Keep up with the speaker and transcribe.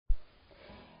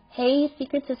Hey,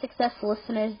 Secret to Success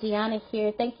listeners, Deanna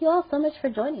here. Thank you all so much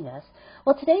for joining us.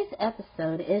 Well, today's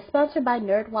episode is sponsored by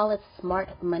NerdWallet's Smart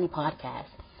Money Podcast.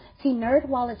 See,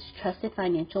 NerdWallet's trusted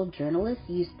financial journalists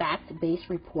use fact-based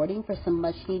reporting for some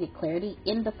much-needed clarity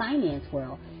in the finance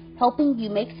world, helping you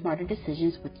make smarter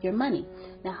decisions with your money.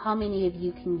 Now, how many of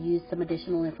you can use some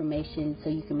additional information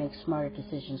so you can make smarter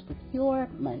decisions with your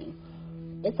money?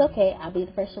 It's okay. I'll be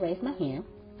the first to raise my hand.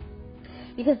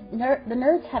 Because the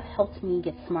nerds have helped me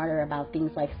get smarter about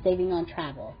things like saving on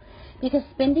travel. Because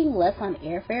spending less on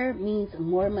airfare means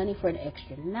more money for an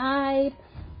extra night,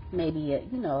 maybe a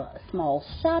small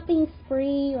shopping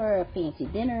spree or a fancy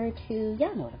dinner or two.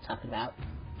 Y'all know what I'm talking about.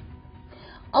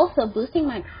 Also, boosting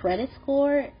my credit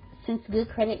score, since good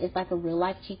credit is like a real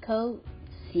life cheat code.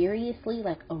 Seriously,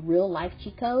 like a real life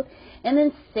cheat code. And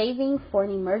then saving for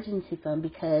an emergency fund,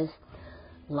 because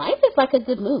life is like a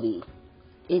good movie.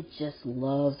 It just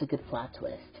loves a good plot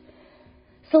twist.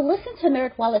 So listen to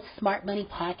NerdWallet's Smart Money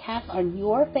Podcast on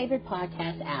your favorite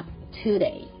podcast app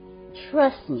today.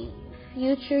 Trust me,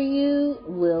 future you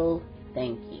will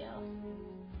thank you.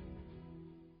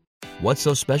 What's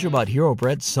so special about Hero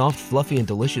Bread's soft, fluffy, and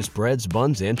delicious breads,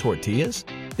 buns, and tortillas?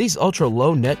 These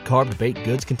ultra-low net-carb baked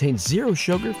goods contain zero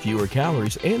sugar, fewer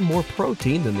calories, and more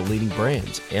protein than the leading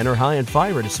brands, and are high in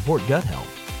fiber to support gut health.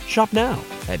 Shop now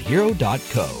at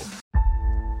hero.co.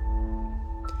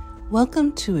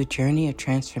 Welcome to a journey of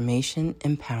transformation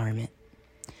empowerment.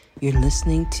 You're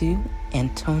listening to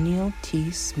Antonio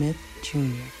T. Smith Jr.,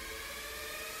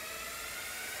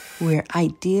 where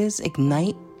ideas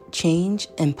ignite, change,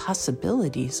 and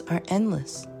possibilities are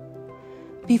endless.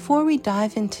 Before we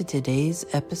dive into today's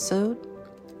episode,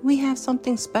 we have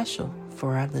something special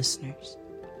for our listeners.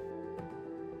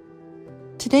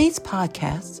 Today's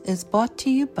podcast is brought to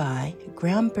you by a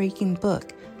groundbreaking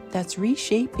book that's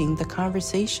reshaping the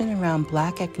conversation around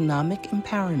Black economic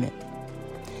empowerment.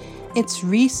 It's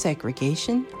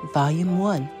Resegregation, Volume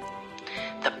 1,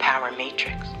 The Power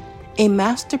Matrix, a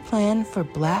master plan for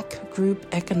Black group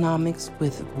economics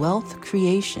with wealth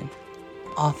creation,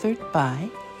 authored by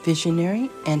visionary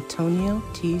Antonio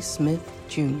T. Smith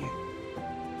Jr.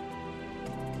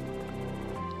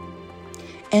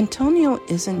 Antonio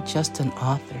isn't just an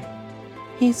author.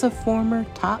 He's a former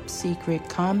top-secret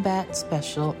combat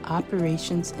special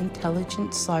operations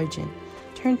intelligence sergeant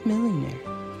turned millionaire.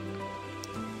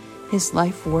 His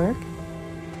life work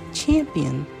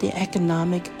championed the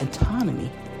economic autonomy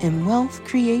and wealth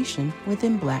creation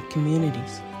within Black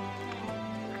communities.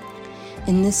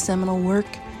 In this seminal work,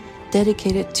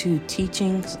 dedicated to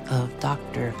teachings of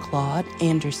Dr. Claude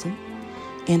Anderson,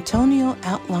 Antonio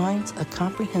outlines a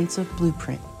comprehensive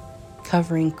blueprint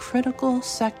covering critical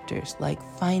sectors like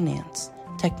finance,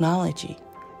 technology,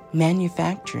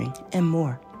 manufacturing, and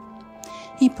more.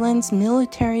 He blends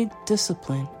military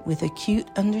discipline with acute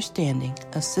understanding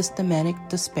of systematic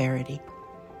disparity.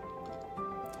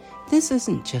 This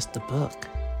isn't just a book.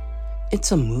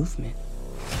 It's a movement,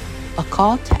 a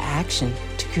call to action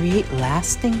to create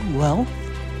lasting wealth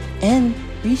and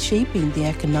reshaping the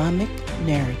economic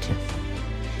narrative.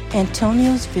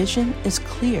 Antonio's vision is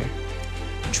clear.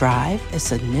 Drive a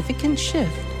significant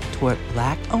shift toward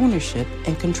Black ownership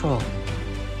and control.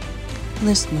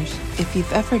 Listeners, if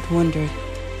you've ever wondered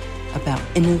about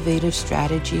innovative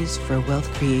strategies for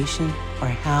wealth creation or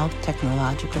how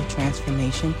technological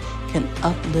transformation can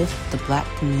uplift the Black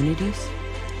communities,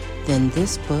 then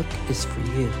this book is for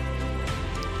you.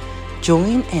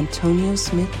 Join Antonio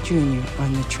Smith Jr.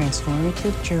 on the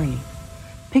transformative journey.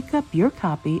 Pick up your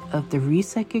copy of the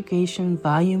Resegregation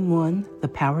Volume 1, The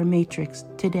Power Matrix,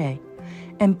 today,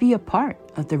 and be a part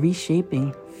of the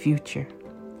reshaping future.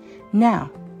 Now,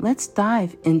 let's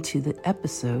dive into the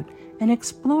episode and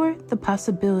explore the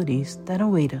possibilities that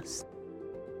await us.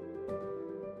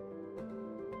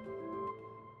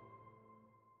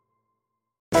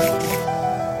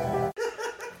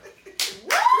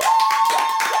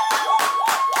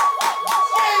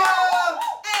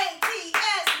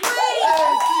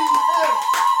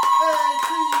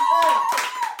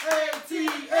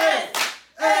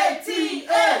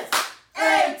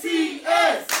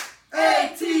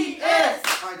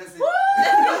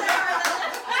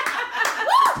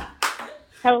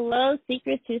 Hello,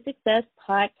 Secret to Success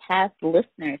podcast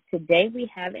listeners. Today we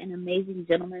have an amazing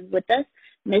gentleman with us,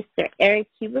 Mr. Erik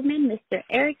Huberman. Mr.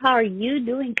 Erik, how are you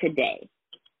doing today?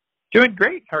 Doing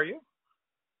great. How are you?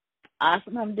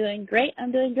 Awesome. I'm doing great.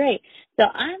 So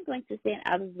I'm going to stand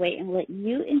out of the way and let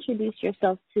you introduce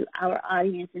yourself to our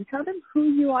audience and tell them who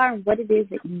you are and what it is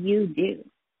that you do.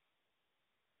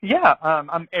 Yeah,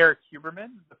 I'm Erik Huberman,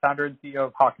 the founder and CEO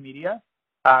of Hawk Media.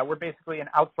 We're basically an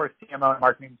outsourced CMO and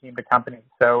marketing team to companies.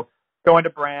 So go into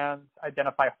brands,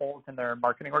 identify holes in their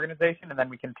marketing organization, and then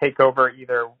we can take over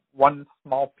either one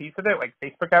small piece of it, like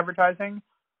Facebook advertising,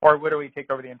 or literally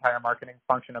take over the entire marketing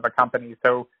function of a company.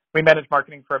 So we manage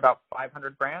marketing for about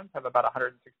 500 brands, have about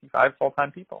 165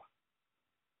 full-time people.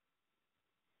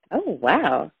 Oh,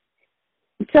 wow.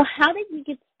 So how did you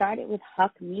get started with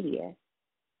Hawk Media?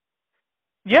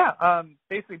 Yeah,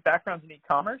 basically backgrounds in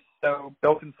e-commerce. So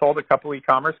built and sold a couple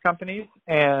e-commerce companies,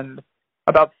 and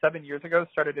about 7 years ago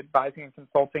started advising and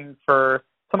consulting for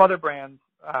some other brands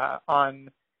on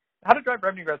how to drive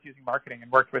revenue growth using marketing,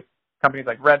 and worked with companies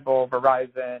like Red Bull,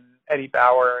 Verizon, Eddie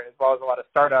Bauer, as well as a lot of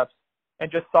startups,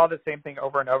 and just saw the same thing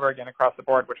over and over again across the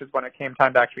board, which is when it came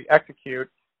time to actually execute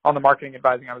on the marketing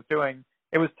advising I was doing.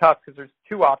 It was tough because there's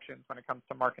two options when it comes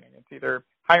to marketing. It's either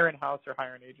hire in-house or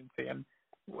hire an agency. And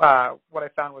what I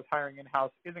found was hiring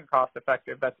in-house isn't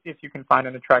cost-effective. That's if you can find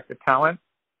an attractive talent.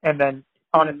 And then,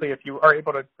 honestly, if you are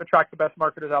able to attract the best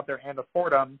marketers out there and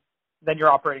afford them, then you're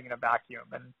operating in a vacuum.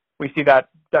 And we see that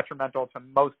detrimental to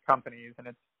most companies. And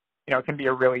it's, it can be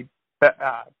a really,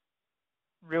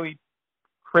 really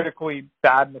critically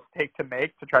bad mistake to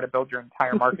make, to try to build your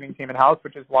entire marketing team in-house,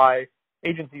 which is why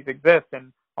agencies exist,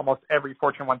 and almost every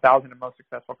Fortune 1000 and most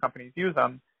successful companies use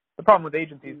them. The problem with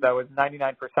agencies, though, is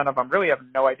 99% of them really have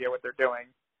no idea what they're doing,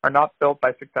 are not built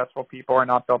by successful people, are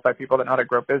not built by people that know how to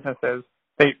grow businesses.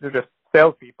 They're just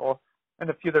salespeople. And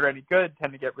the few that are any good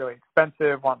tend to get really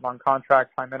expensive, want long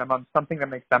contracts, high minimums, something that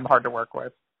makes them hard to work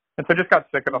with. And so just got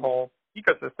sick of the whole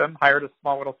ecosystem, hired a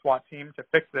small little SWAT team to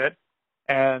fix it,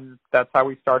 and that's how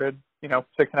we started,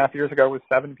 6.5 years ago with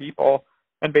 7 people,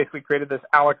 and basically created this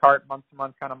a la carte,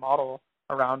 month-to-month kind of model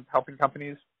around helping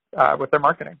companies with their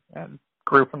marketing, and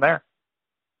grew from there.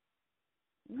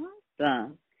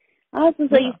 Awesome.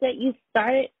 So you said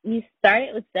you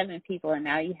started with 7 people, and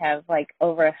now you have like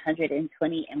over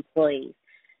 120 employees.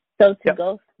 So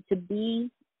to be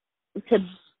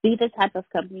the type of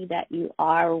company that you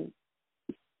are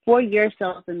for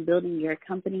yourself and building your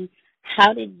company,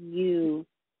 how did you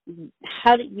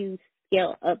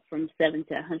scale up from 7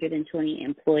 to 120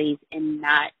 employees and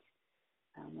not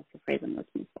what's the phrase I'm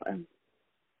looking for?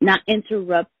 Not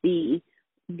interrupt the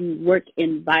work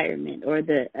environment or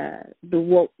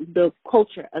the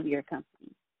culture of your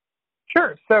company?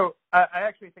 Sure. So I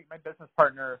actually think my business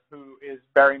partner, who is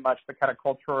very much the kind of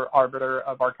cultural arbiter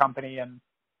of our company and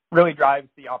really drives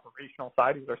the operational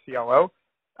side, he's our COO,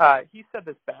 he said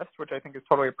this best, which I think is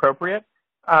totally appropriate.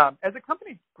 As a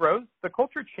company grows, the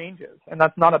culture changes, and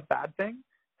that's not a bad thing.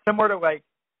 Similar to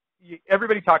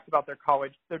everybody talks about their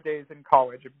days in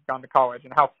college, if you've gone to college,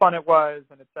 and how fun it was,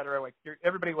 and et cetera.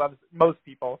 Most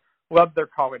people love their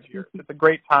college years. It's a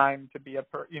great time to be it's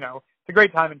a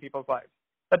great time in people's lives.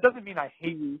 That doesn't mean I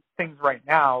hate things right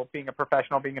now, being a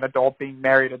professional, being an adult, being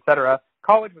married, et cetera.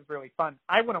 College was really fun.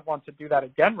 I wouldn't want to do that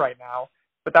again right now,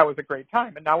 but that was a great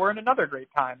time, and now we're in another great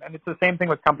time. And it's the same thing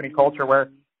with company culture,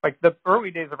 where the early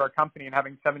days of our company and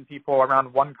having 7 people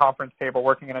around one conference table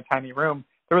working in a tiny room,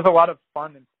 there was a lot of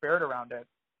fun and spirit around it.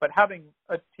 But having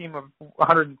a team of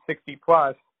 160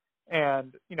 plus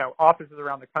and, offices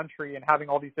around the country and having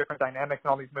all these different dynamics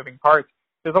and all these moving parts,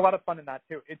 there's a lot of fun in that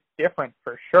too. It's different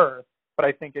for sure, but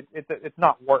I think it's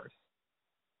not worse.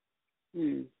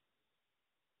 Okay.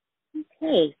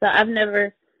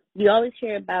 So you always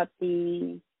hear about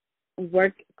the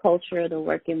work culture, the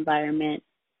work environment,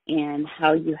 and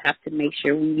how you have to make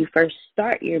sure when you first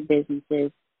start your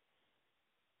businesses,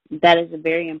 that is a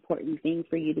very important thing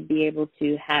for you to be able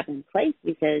to have in place,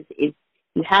 because if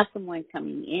you have someone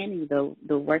coming in and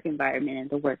the work environment and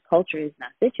the work culture is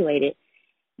not situated,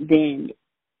 then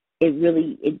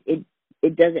it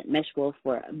doesn't mesh well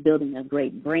for building a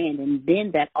great brand, and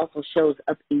then that also shows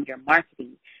up in your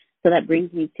marketing. So that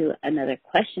brings me to another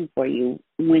question for you.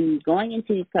 When going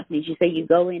into these companies, you say you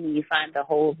go in and you find the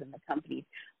holes in the companies.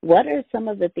 What are some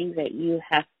of the things that you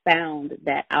have found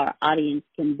that our audience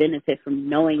can benefit from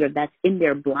knowing, or that's in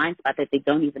their blind spot that they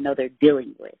don't even know they're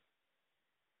dealing with?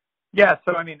 Yeah,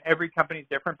 so every company is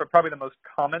different, but probably the most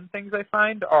common things I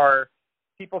find are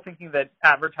people thinking that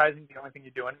advertising is the only thing you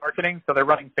do in marketing. So they're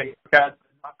running Facebook ads,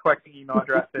 not collecting email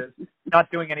addresses, not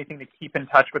doing anything to keep in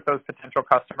touch with those potential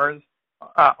customers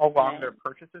along their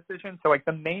purchase decision. So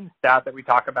the main stat that we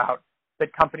talk about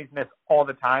that companies miss all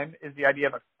the time is the idea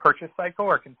of a purchase cycle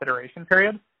or consideration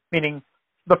period, meaning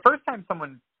the first time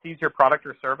someone sees your product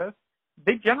or service,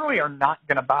 they generally are not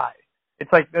going to buy. It's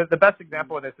the best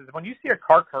example of this is when you see a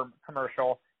car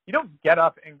commercial, you don't get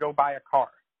up and go buy a car.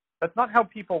 That's not how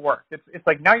people work. It's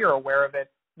now you're aware of it.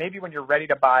 Maybe when you're ready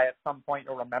to buy at some point,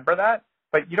 you'll remember that,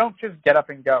 but you don't just get up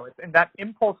and go. And that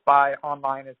impulse buy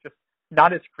online is just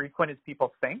not as frequent as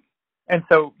people think. And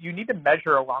so you need to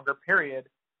measure a longer period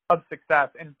of success.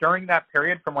 And during that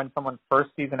period, from when someone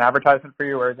first sees an advertisement for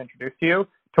you or is introduced to you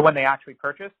to when they actually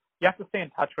purchase, you have to stay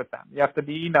in touch with them. You have to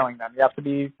be emailing them. You have to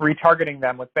be retargeting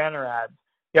them with banner ads.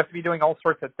 You have to be doing all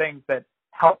sorts of things that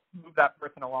help move that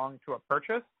person along to a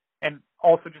purchase and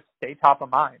also just stay top of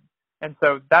mind. And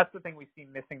so that's the thing we see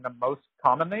missing the most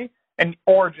commonly,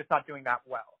 or just not doing that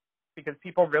well, because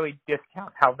people really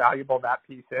discount how valuable that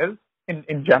piece is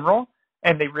in general,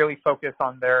 and they really focus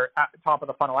on their top of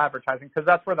the funnel advertising because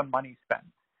that's where the money's spent.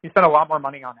 You spend a lot more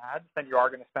money on ads than you are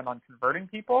going to spend on converting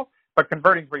people, but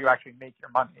converting is where you actually make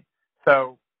your money.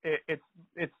 So it's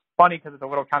funny because it's a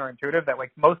little counterintuitive that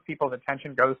like most people's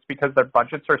attention goes because their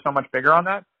budgets are so much bigger on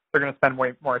that. They're going to spend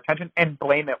way more attention and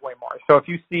blame it way more. So if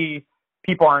you see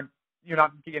you're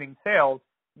not getting sales,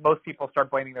 most people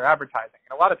start blaming their advertising.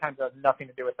 And a lot of times it has nothing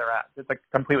to do with their ads. It's a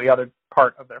completely other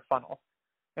part of their funnel.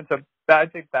 And so I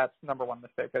think that's number one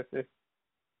mistake I see.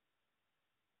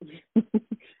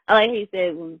 I like how you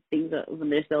said when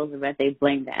their sales are bad, they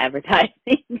blame the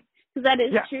advertising. Because that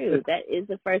is true. That is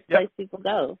the first place people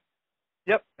go.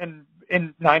 Yep. And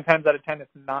 9 times out of 10,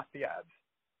 it's not the ads.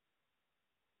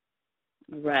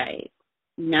 Right.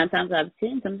 9 times out of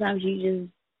 10, sometimes you're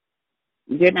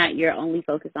only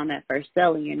focused on that first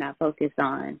sell, and you're not focused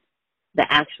on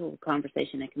the actual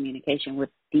conversation and communication with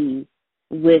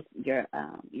your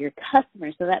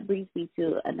customers. So that brings me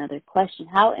to another question.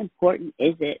 How important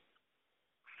is it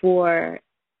for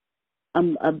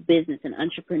a business, an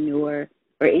entrepreneur,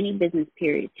 or any business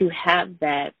period to have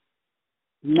that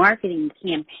marketing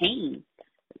campaign,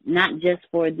 not just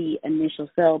for the initial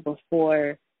sell, but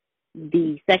for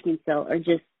the second sell, or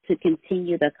just to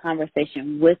continue the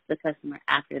conversation with the customer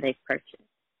after they've purchased?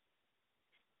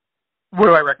 What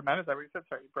do I recommend? Is that what you said?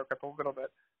 Sorry, you broke up a little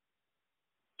bit.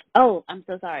 Oh, I'm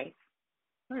so sorry.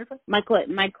 No, you're fine. My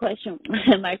question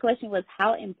was,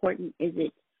 how important is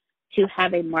it to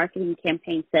have a marketing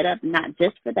campaign set up, not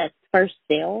just for that first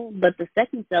sale, but the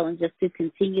second sale, and just to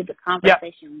continue the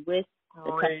conversation with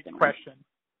the customer? Great question.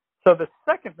 So the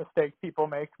second mistake people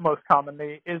make most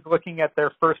commonly is looking at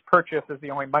their first purchase as the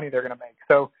only money they're going to make.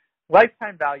 So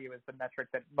lifetime value is the metric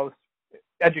that most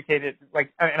educated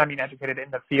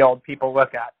in the field people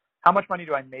look at. How much money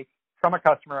do I make from a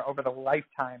customer over the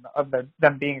lifetime of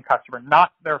them being a customer,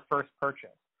 not their first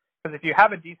purchase? Because if you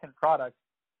have a decent product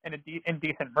and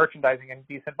decent merchandising and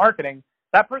decent marketing,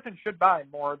 that person should buy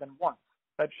more than once.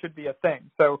 That should be a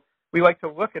thing. So we like to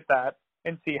look at that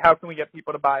and see how can we get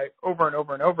people to buy over and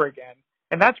over and over again.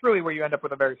 And that's really where you end up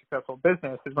with a very successful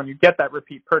business, is when you get that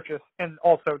repeat purchase and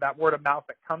also that word of mouth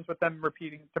that comes with them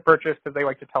repeating to purchase because they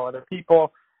like to tell other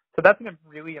people. So that's a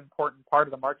really important part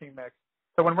of the marketing mix.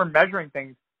 So when we're measuring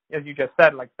things, as you just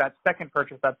said, like that second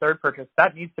purchase, that third purchase,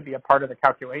 that needs to be a part of the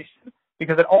calculation,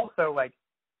 because it also, like,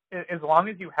 as long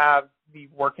as you have the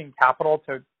working capital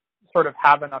to sort of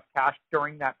have enough cash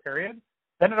during that period,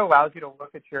 then it allows you to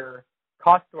look at your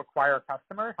cost to acquire a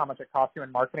customer, how much it costs you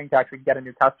in marketing to actually get a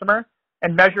new customer,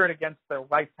 and measure it against their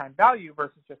lifetime value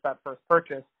versus just that first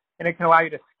purchase, and it can allow you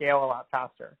to scale a lot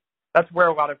faster. That's where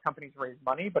a lot of companies raise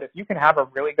money, but if you can have a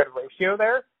really good ratio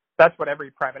there, that's what every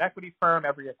private equity firm,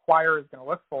 every acquirer is going to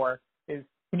look for, is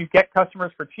can you get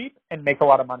customers for cheap and make a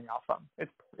lot of money off them?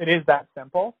 It is that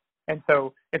simple. And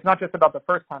so it's not just about the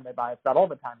first time they buy, it's about all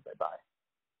the times they buy.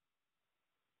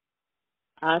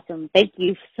 Awesome. Thank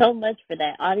you so much for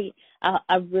that, Audie.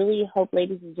 I really hope,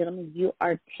 ladies and gentlemen, you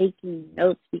are taking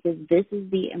notes, because this is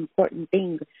the important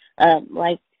thing.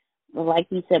 Like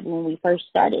you said when we first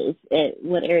started,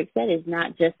 what Erik said is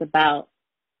not just about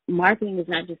marketing, is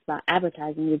not just about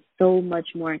advertising. There's so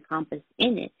much more encompassed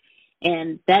in it.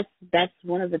 And that's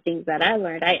one of the things that I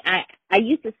learned. I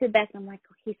used to sit back and I'm like,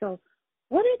 okay, so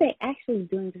what are they actually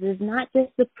doing? Because it's not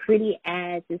just the pretty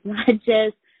ads. It's not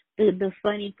just the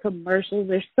funny commercials.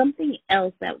 There's something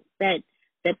else that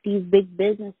these big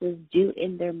businesses do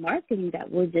in their marketing that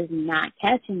we're just not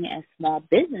catching as small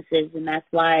businesses, and that's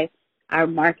why our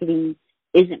marketing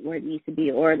isn't where it needs to be,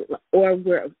 or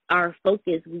where our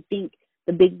focus, we think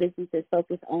the big businesses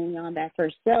focus only on that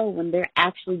first sale when they're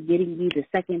actually getting you the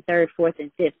second, third, fourth,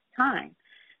 and fifth time.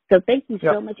 So thank you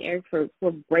so much, Erik, for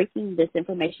breaking this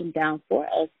information down for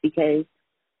us, because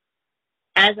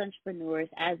as entrepreneurs,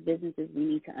 as businesses, we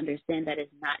need to understand that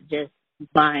it's not just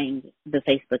buying the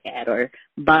Facebook ad or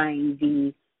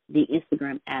buying the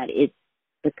Instagram ad. It's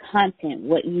the content,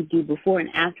 what you do before and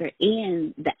after,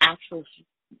 and the actual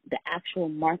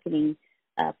marketing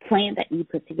plan that you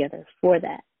put together for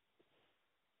that.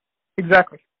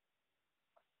 Exactly.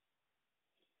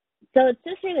 So it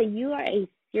says here that you are a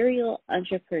serial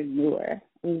entrepreneur.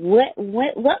 what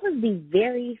was the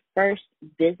very first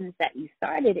business that you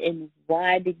started, and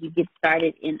why did you get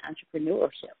started in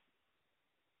entrepreneurship?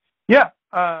 Yeah,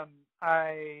 I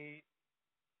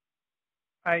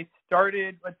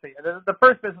started. Let's see. The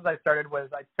first business I started was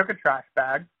I took a trash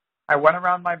bag. I went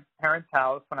around my parents'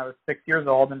 house when I was 6 years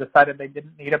old and decided they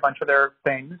didn't need a bunch of their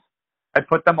things. I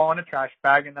put them all in a trash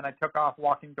bag, and then I took off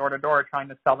walking door to door trying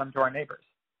to sell them to our neighbors.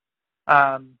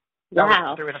 That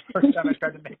Wow. was really the first time I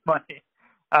tried to make money.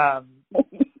 And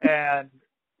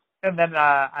then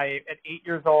at 8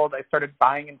 years old, I started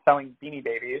buying and selling Beanie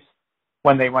Babies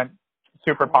when they went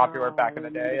super popular back in the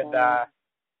day, and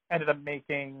ended up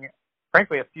making,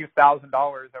 frankly, a few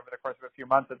 $1,000s over the course of a few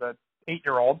months as an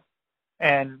 8-year-old.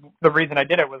 And the reason I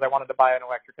did it was I wanted to buy an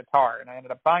electric guitar, and I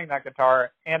ended up buying that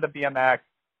guitar and a BMX,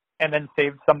 and then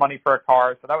saved some money for a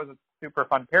car. So that was a super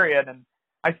fun period. And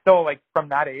I still, like, from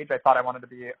that age, I thought I wanted to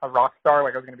be a rock star,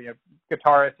 like I was going to be a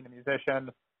guitarist and a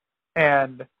musician,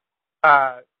 and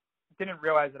didn't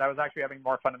realize that I was actually having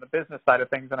more fun in the business side of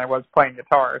things than I was playing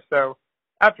guitar. So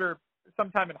after some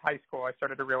time in high school, I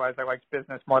started to realize I liked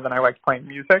business more than I liked playing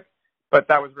music, but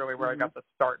that was really where I got the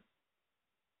start.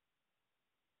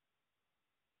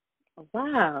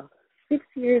 Wow, 6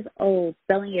 years old,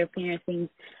 selling your parents' things.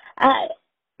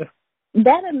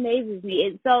 That amazes me.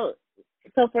 And so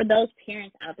for those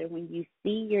parents out there, when you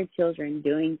see your children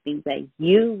doing things that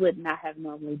you would not have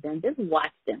normally done, just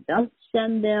watch them. Don't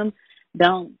shun them.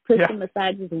 Don't push them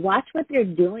aside. Just watch what they're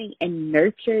doing and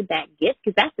nurture that gift,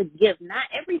 because that's a gift. Not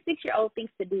every 6-year-old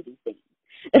thinks to do these things.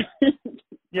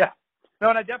 Yeah. No,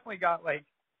 and I definitely got, like,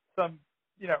 some,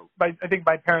 I think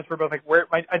my parents were both like,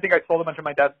 I think I sold a bunch of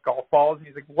my dad's golf balls, and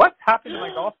he's like, what's happened to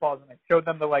my golf balls? And I showed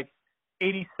them the, like,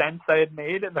 80 cents I had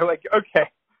made, and they're like, okay,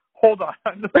 hold on.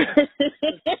 But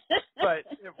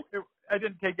I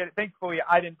didn't take it. Thankfully,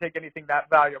 I didn't take anything that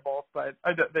valuable, but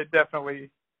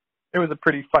it was a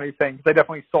pretty funny thing, because I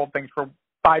definitely sold things for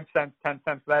 5 cents, 10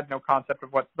 cents, but I had no concept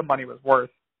of what the money was worth.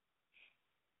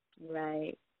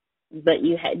 Right. But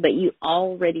you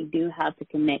already do have to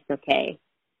connect, okay?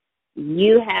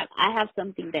 I have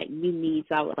something that you need,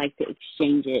 so I would like to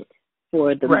exchange it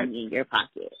for the money in your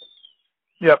pocket.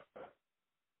 Yep.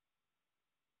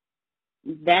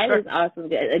 That is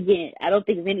awesome. Again, I don't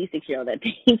think there's any 6-year-old that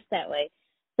thinks that way.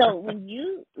 So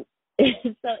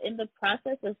so in the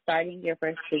process of starting your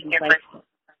first business, like,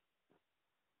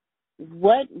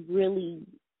 what was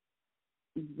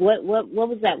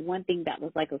that one thing that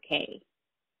was like, okay,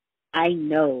 I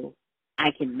know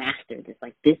I can master this.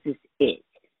 Like, this is it.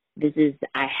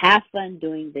 I have fun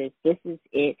doing this. This is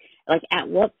it. Like, at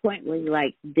what point were you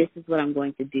like, this is what I'm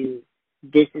going to do.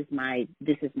 This is my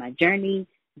journey.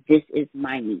 This is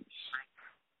my niche.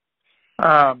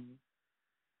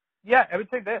 Yeah, I would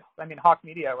say this. I mean, Hawk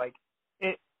Media, like,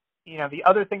 it, the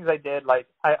other things I did, like,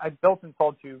 I built and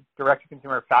sold to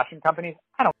direct-to-consumer fashion companies.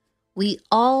 We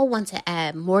all want to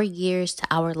add more years to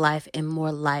our life and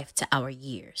more life to our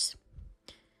years.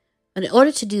 But in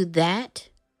order to do that,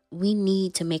 we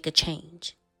need to make a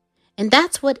change. And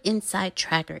that's what Inside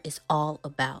Tracker is all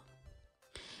about.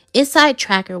 Inside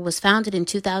Tracker was founded in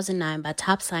 2009 by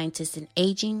top scientists in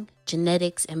aging,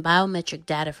 genetics, and biometric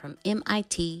data from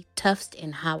MIT, Tufts,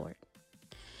 and Howard.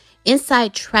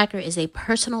 Inside Tracker is a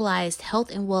personalized health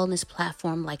and wellness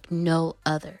platform like no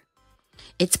other.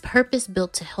 It's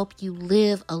purpose-built to help you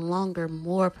live a longer,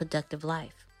 more productive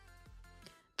life.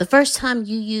 The first time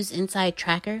you use Inside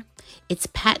Tracker, its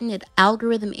patented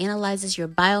algorithm analyzes your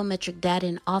biometric data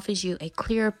and offers you a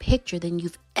clearer picture than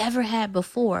you've ever had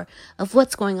before of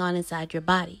what's going on inside your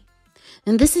body.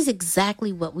 And this is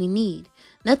exactly what we need.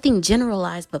 Nothing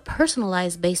generalized, but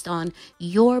personalized based on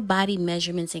your body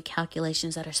measurements and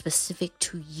calculations that are specific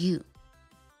to you.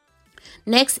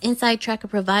 Next, Inside Tracker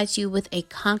provides you with a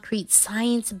concrete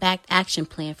science-backed action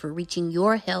plan for reaching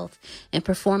your health and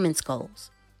performance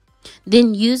goals.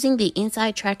 Then, using the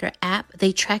Inside Tracker app,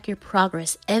 they track your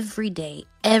progress every day,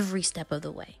 every step of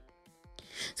the way.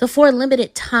 So for a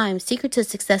limited time, Secret to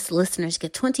Success listeners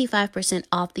get 25%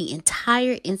 off the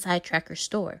entire Inside Tracker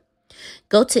store.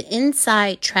 Go to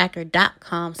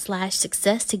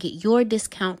insidetracker.com/success to get your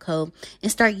discount code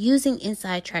and start using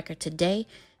Inside Tracker today,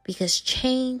 because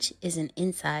change is an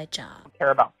inside job. I don't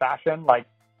care about fashion. Like,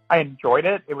 I enjoyed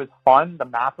it. It was fun. The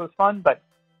math was fun, but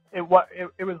it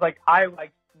was like, I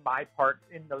liked my part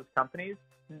in those companies.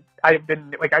 I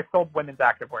sold women's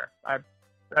activewear. I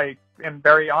am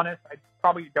very honest. I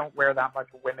probably don't wear that much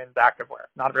women's activewear.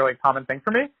 Not really a common thing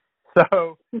for me.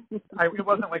 So it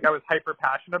wasn't like I was hyper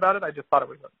passionate about it. I just thought it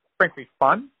was frankly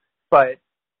fun. But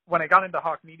when I got into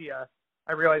Hawk Media,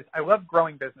 I realized I love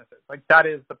growing businesses. Like, that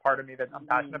is the part of me that I'm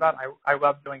passionate about. I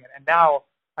love doing it. And now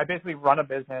I basically run a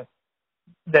business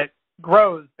that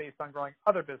grows based on growing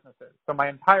other businesses. So my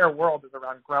entire world is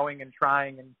around growing and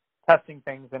trying and testing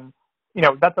things. And,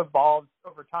 that's evolved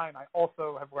over time. I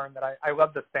also have learned that I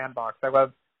love the sandbox. I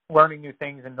love learning new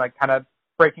things and like kind of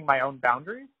breaking my own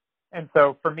boundaries. And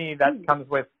so for me, that comes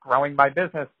with growing my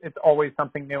business. It's always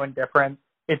something new and different.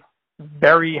 It's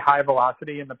very high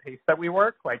velocity in the pace that we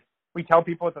work. Like, we tell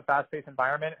people it's a fast-paced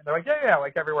environment, and they're like, yeah,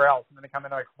 like everywhere else. And then they come in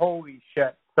and they're like, holy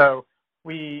shit. So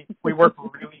we work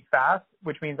really fast,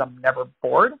 which means I'm never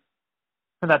bored.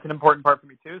 And that's an important part for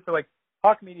me too. So like,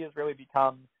 Hawk Media has really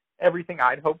become everything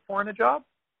I'd hoped for in a job.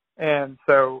 And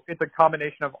so it's a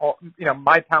combination of all,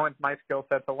 my talents, my skill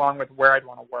sets, along with where I'd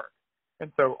want to work.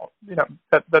 And so,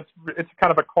 it's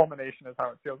kind of a culmination is how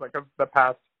it feels like of the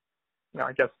past,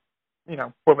 I guess,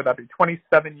 what would that be?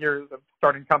 27 years of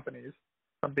starting companies.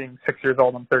 From being 6 years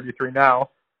old, I'm 33 now.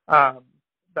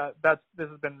 This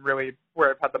has been really where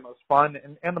I've had the most fun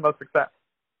and the most success.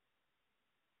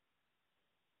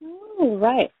 Oh,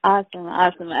 right. Awesome.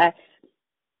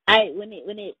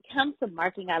 When it comes to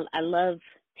marketing, I love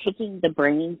picking the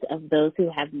brains of those who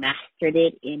have mastered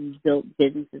it and built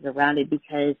businesses around it,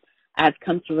 because I've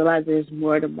come to realize there's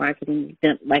more to marketing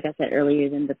than, like I said earlier,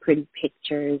 than the pretty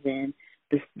pictures and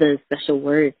the special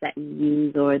words that you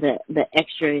use or the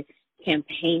extra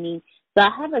campaigning. So I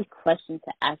have a question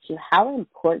to ask you. How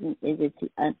important is it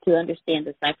to understand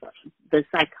the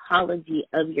psychology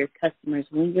of your customers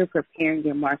when you're preparing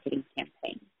your marketing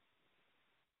campaign?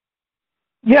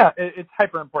 Yeah, it's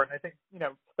hyper important. I think,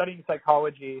 studying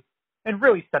psychology, and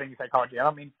really studying psychology, I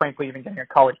don't mean, frankly, even getting a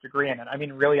college degree in it. I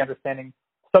mean, really understanding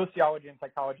sociology and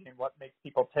psychology and what makes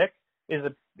people tick is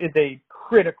a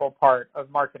critical part of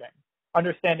marketing.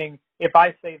 Understanding if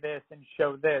I say this and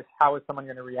show this, how is someone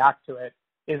going to react to it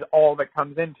is all that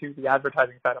comes into the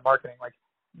advertising side of marketing. Like,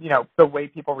 the way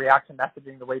people react to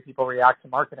messaging, the way people react to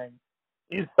marketing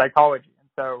is psychology. And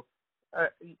so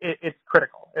it's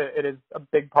critical. It is a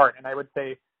big part. And I would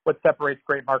say what separates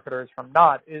great marketers from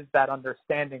not is that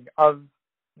understanding of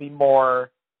the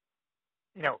more,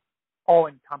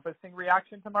 all-encompassing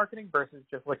reaction to marketing versus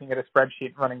just looking at a spreadsheet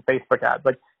and running Facebook ads.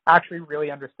 Like, actually really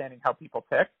understanding how people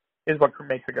tick is what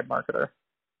makes a good marketer.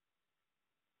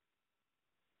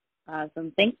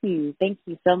 Awesome. Thank you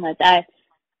so much. I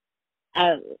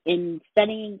in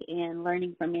studying and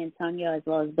learning from Antonio, as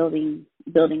well as building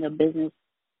a business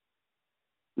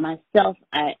myself,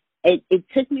 it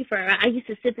took me I used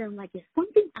to sit there and I'm like, there's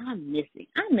something I'm missing.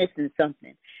 I'm missing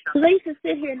something. Because I used to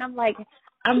sit here and I'm like,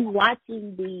 I'm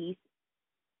watching these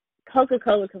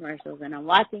Coca-Cola commercials and I'm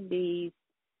watching these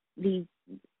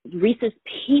Reese's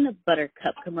peanut butter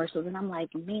cup commercials, and I'm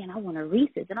like, man, I want a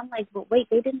Reese's. And I'm like, but wait,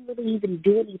 they didn't really even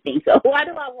do anything, so why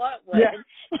do I want one?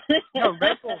 Yeah. No,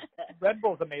 Red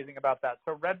Bull's amazing about that.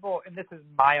 So Red Bull, and this is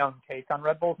my own take on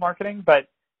Red Bull's marketing, but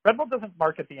Red Bull doesn't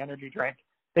market the energy drink.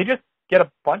 They just get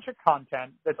a bunch of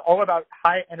content that's all about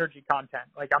high energy content.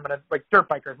 Like, like dirt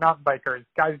bikers, mountain bikers,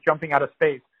 guys jumping out of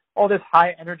space, all this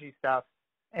high energy stuff,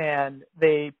 and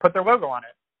they put their logo on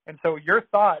it. And so your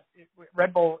thought,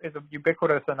 Red Bull is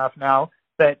ubiquitous enough now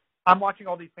that I'm watching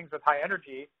all these things with high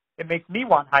energy. It makes me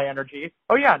want high energy.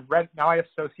 Oh, yeah, and now I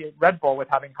associate Red Bull with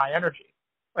having high energy.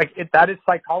 Like, that is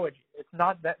psychology. It's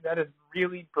not that is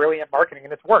really brilliant marketing,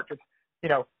 and it's worked. It's,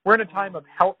 we're in a time of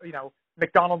health.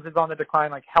 McDonald's is on the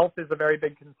decline. Like, health is a very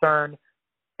big concern.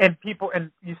 And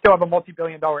you still have a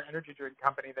multi-billion-dollar energy drink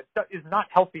company that is not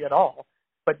healthy at all.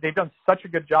 But they've done such a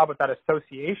good job with that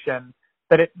association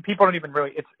that people don't even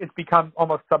really, it's become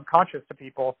almost subconscious to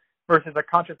people versus a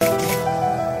conscious.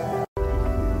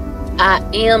 I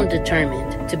am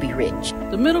determined to be rich.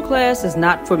 The middle class is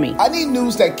not for me. I need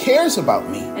news that cares about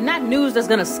me. And not news that's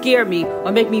going to scare me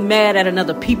or make me mad at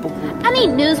another people group. I need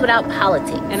news without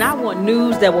politics. And I want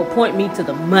news that will point me to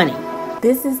the money.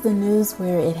 This is the news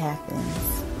where it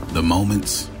happens. The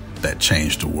moments that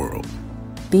change the world.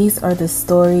 These are the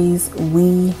stories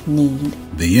we need.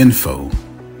 The info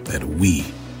that we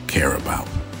care about.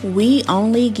 We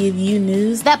only give you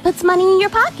news that puts money in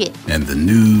your pocket. And the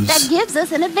news that gives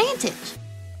us an advantage.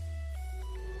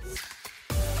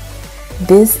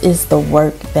 This is the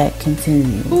work that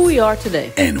continues. Who we are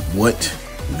today. And what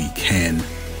we can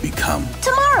become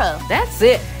tomorrow. That's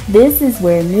it. This is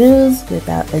where news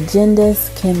without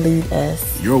agendas can lead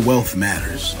us. Your wealth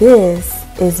matters. This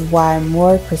is why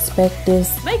more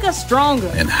perspectives make us stronger.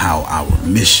 And how our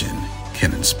mission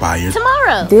can inspire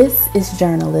tomorrow. This is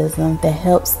journalism that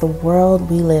helps the world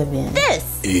we live in.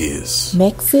 This is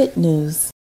Mexit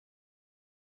News.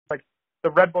 Like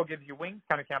the Red Bull gives you wings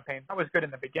kind of campaign, that was good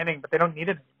in the beginning, but they don't need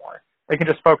it anymore. They can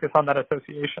just focus on that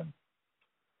association.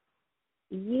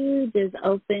 You just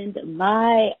opened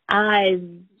my eyes.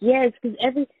 Yes, because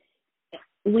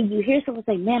when you hear someone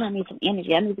say, man, I need some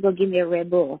energy, I need to go give me a Red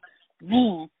Bull.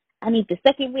 Man, I need the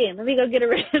second wind. Let me go get a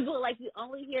Red Bull. Like you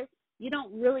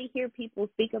don't really hear people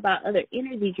speak about other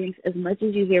energy drinks as much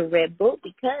as you hear Red Bull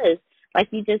because, like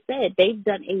you just said, they've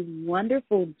done a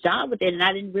wonderful job with it. And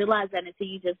I didn't realize that until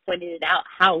you just pointed it out,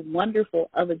 how wonderful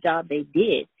of a job they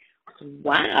did.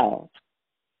 Wow.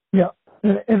 Yeah,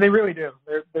 and they really do.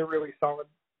 They're really solid.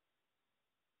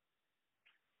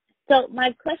 So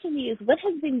my question to you is, what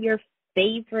has been your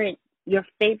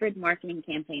favorite marketing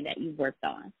campaign that you've worked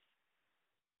on?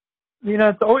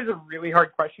 It's always a really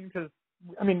hard question because,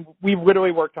 we've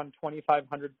literally worked on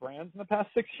 2,500 brands in the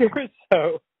past 6 years,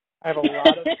 so I have a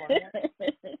lot of fun.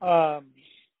 I'm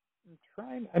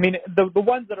trying. The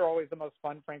ones that are always the most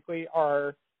fun, frankly,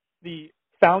 are the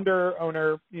founder,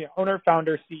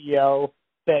 CEO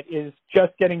that is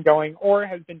just getting going or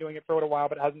has been doing it for a little while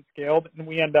but hasn't scaled, and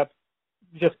we end up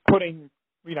just putting,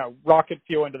 rocket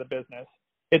fuel into the business.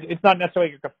 It's not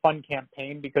necessarily like a fun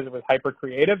campaign because it was hyper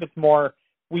creative. It's more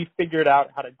we figured out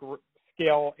how to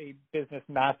scale a business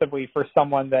massively for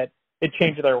someone that it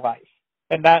changed their life,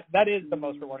 and that is the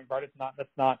most rewarding part.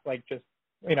 That's not like just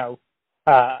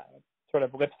sort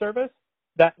of lip service.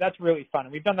 That's really fun,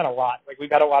 and we've done that a lot. Like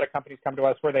we've had a lot of companies come to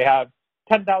us where they have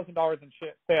 $10,000 in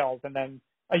sales, and then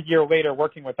a year later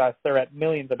working with us, they're at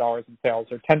millions of dollars in sales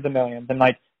or tens of millions, and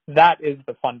that is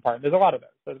the fun part. There's a lot of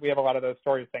those. We have a lot of those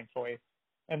stories, thankfully,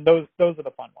 and those are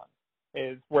the fun ones.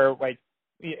 Is where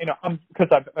because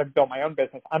I've built my own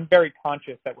business, I'm very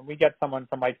conscious that when we get someone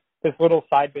from this little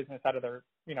side business out of their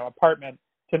apartment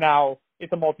to now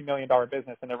it's a multi-million-dollar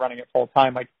business and they're running it full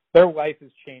time, their life has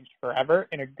changed forever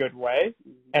in a good way,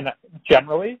 and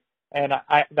generally, and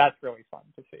that's really fun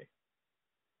to see.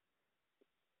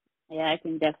 Yeah, I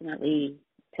can definitely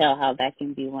tell how that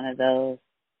can be one of those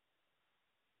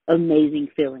amazing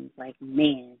feelings. Like,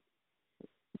 man,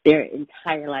 their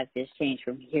entire life has changed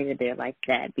from here to there like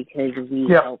that because we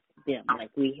helped them. Like,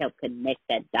 we helped connect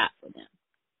that dot for them.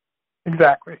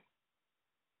 Exactly.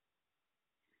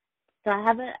 So I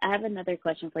have another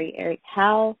question for you, Erik.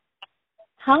 How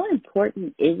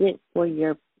important is it for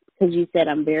because you said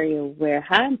I'm very aware,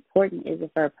 how important is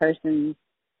it for a person's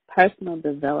personal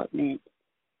development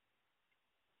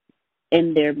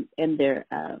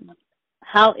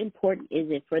how important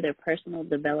is it for their personal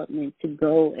development to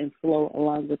go and flow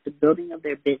along with the building of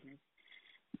their business?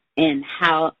 And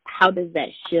how does that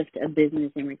shift a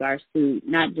business in regards to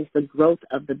not just the growth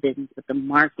of the business, but the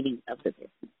marketing of the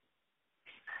business?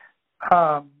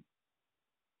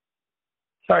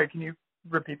 Sorry, can you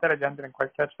repeat that again? Didn't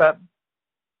quite catch that.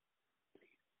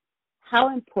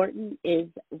 How important is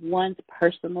one's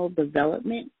personal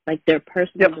development, like their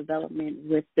personal development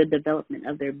with the development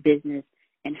of their business,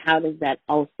 and how does that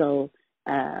also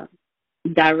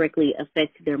directly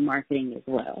affect their marketing as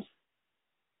well?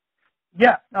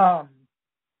 Yeah. Personal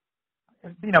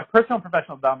and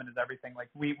professional development is everything. Like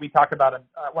we talk about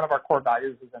one of our core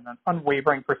values is an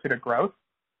unwavering pursuit of growth.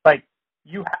 Like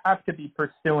you have to be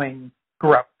pursuing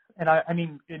growth. And I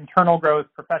mean internal growth,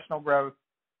 professional growth,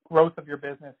 growth of your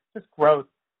business, just growth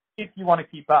if you want to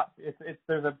keep up.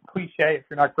 There's a cliche, if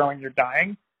you're not growing, you're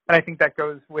dying. And I think that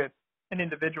goes with an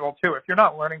individual too. If you're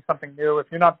not learning something new, if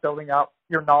you're not building up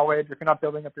your knowledge, if you're not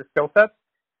building up your skill sets,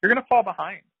 you're going to fall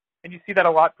behind. And you see that a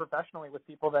lot professionally with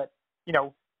people that,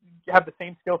 have the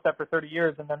same skill set for 30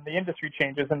 years and then the industry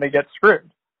changes and they get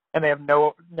screwed and they have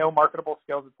no marketable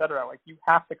skills, et cetera. Like you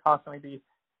have to constantly be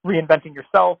reinventing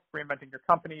yourself, reinventing your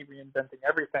company, reinventing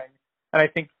everything. And I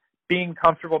think being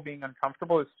comfortable, being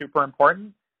uncomfortable is super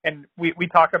important. And we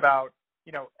talk about,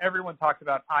 everyone talks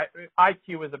about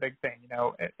IQ is a big thing,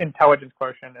 intelligence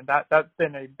quotient. And that's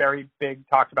been a very big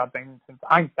talked about thing since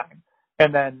Einstein.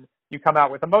 And then you come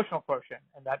out with emotional quotient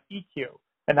and that's EQ.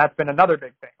 And that's been another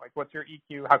big thing. Like, what's your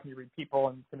EQ? How can you read people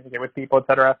and communicate with people, et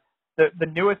cetera? The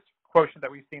newest quotient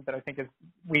that we've seen that I think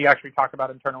we actually talk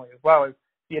about internally as well is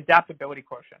the adaptability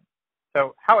quotient.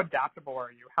 So how adaptable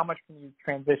are you? How much can you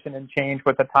transition and change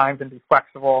with the times and be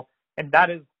flexible? And that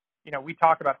is, we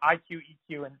talk about IQ,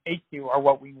 EQ, and AQ are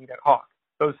what we need at Hawk.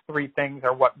 Those three things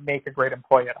are what make a great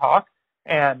employee at Hawk.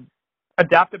 And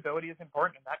adaptability is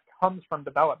important, and that comes from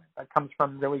development. That comes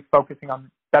from really focusing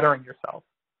on bettering yourself.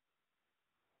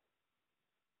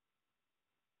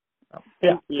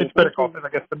 Yeah, it's critical. I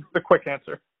guess the quick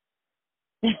answer.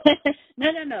 No.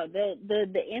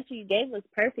 The answer you gave was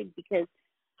perfect because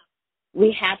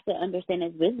we have to understand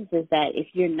as businesses that if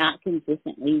you're not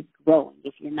consistently growing,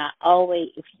 if you're not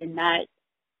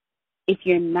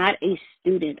a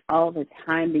student all the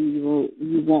time, then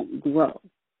you won't grow.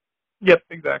 Yep,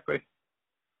 exactly.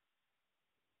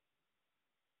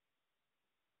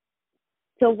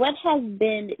 So what has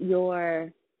been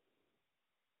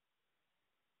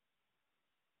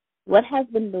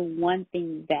the one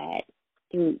thing that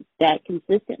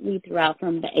consistently throughout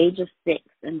from the age of 6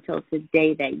 until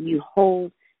today that you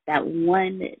hold, that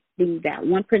one thing, that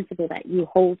one principle that you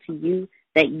hold to you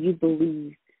that you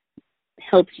believe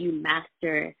helps you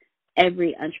master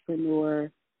every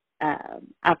entrepreneur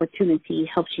opportunity,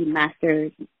 helps you master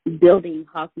building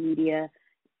Hawk Media,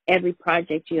 every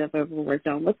project you have ever worked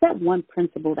on? What's that one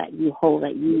principle that you hold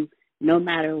that you, no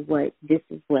matter what, this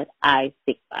is what I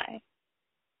stick by?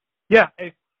 Yeah,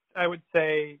 I would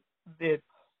say it's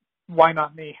why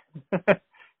not me?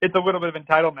 It's a little bit of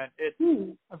entitlement. It's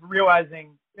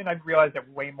realizing, and I've realized it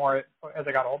way more as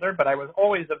I got older, but I was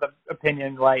always of the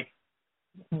opinion, like,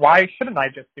 why shouldn't I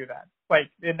just do that?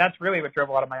 Like, and that's really what drove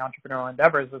a lot of my entrepreneurial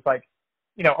endeavors. Is like,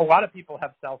 you know, a lot of people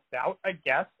have self-doubt, I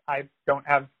guess. I don't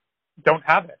have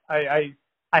it. I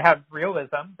have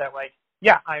realism that, like,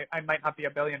 yeah, I might not be a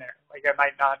billionaire. Like, I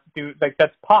might not do, like,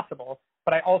 that's possible.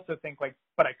 But I also think, like,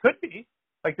 but I could be.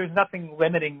 Like, there's nothing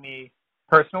limiting me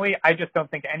personally. I just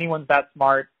don't think anyone's that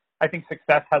smart. I think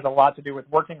success has a lot to do with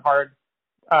working hard,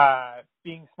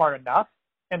 being smart enough,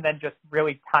 and then just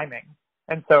really timing.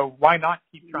 And so why not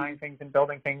keep trying things and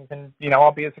building things, and, you know,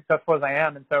 I'll be as successful as I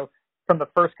am. And so from the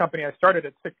first company I started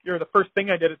at 6 years, the first thing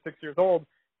I did at 6 years old,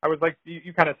 I was like,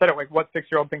 you kind of said it, like, what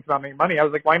 6-year-old thinks about making money? I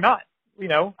was like, why not? You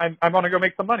know, I want to go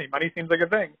make some money. Money seems like a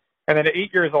thing. And then at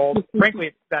 8 years old,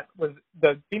 frankly, that was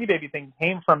the Beanie Baby thing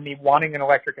came from me wanting an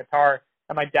electric guitar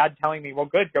and my dad telling me, well,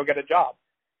 good, go get a job.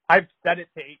 I've said it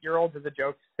to 8-year-olds as a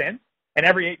joke since. And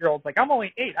every 8-year-old's like, I'm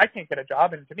only 8. I can't get a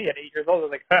job. And to me, at 8 years old, I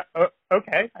was like,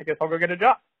 okay, I guess I'll go get a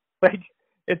job. Like,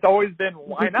 it's always been,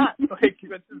 why not? Like,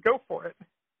 let's just go for it.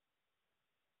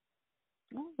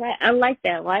 All right. I like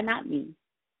that. Why not me?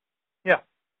 Yeah.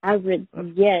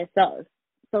 Yeah. So,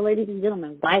 ladies and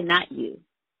gentlemen, why not you?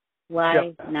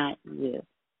 Why not you?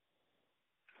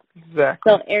 Exactly.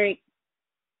 So, Erik,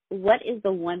 what is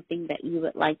the one thing that you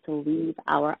would like to leave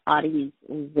our audience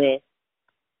with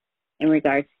in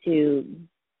regards to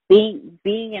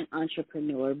being an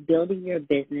entrepreneur, building your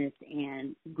business,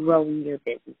 and growing your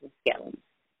business and scaling?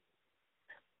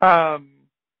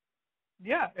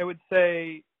 Yeah, I would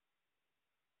say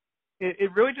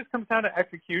it really just comes down to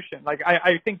execution. Like,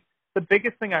 I think the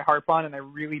biggest thing I harp on and I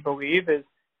really believe is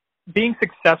being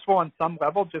successful on some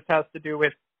level just has to do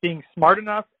with being smart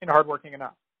enough and hardworking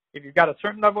enough. If you've got a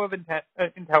certain level of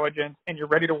intelligence and you're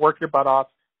ready to work your butt off,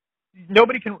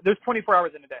 nobody can. There's 24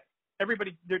 hours in a day.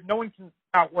 No one can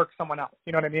outwork someone else.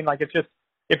 You know what I mean? Like, it's just,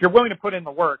 if you're willing to put in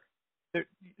the work,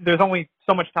 there's only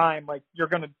so much time. Like, there's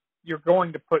no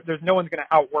one's going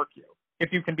to outwork you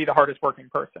if you can be the hardest working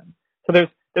person. So there's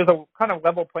a kind of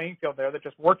level playing field there that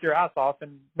just work your ass off,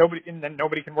 and then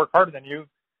nobody can work harder than you.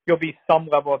 You'll be some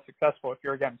level of successful if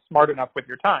you're, again, smart enough with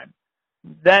your time.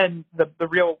 Then the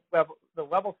real level, the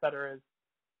level setter, is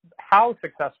how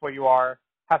successful you are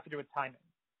has to do with timing,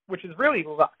 which is really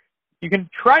luck. You can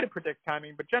try to predict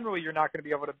timing, but generally you're not going to be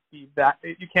able to be that.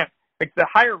 You can't. Like, the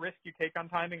higher risk you take on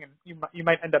timing, and you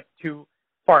might end up too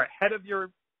far ahead of your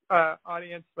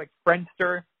audience. Like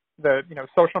Friendster, the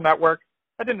social network,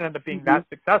 that didn't end up being that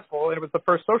successful, and it was the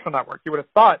first social network. You would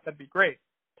have thought that'd be great.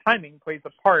 Timing plays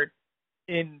a part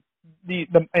in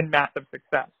in massive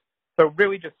success. So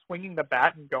really just swinging the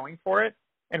bat and going for it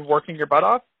and working your butt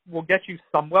off will get you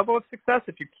some level of success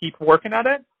if you keep working at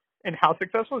it. And how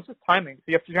successful is just timing. So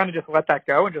you have to kind of just let that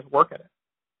go and just work at it.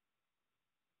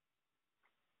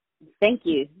 Thank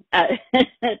you.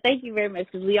 Thank you very much,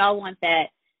 because we all want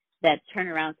that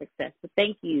turnaround success. So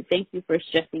thank you. Thank you for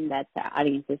stressing that to our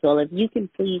audience as well. If you can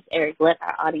please, Erik, let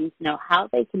our audience know how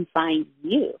they can find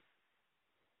you.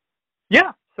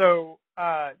 Yeah. So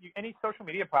any social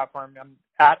media platform, I'm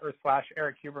 @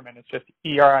 Erik Huberman. It's just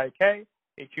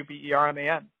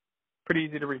ErikHuberman. Pretty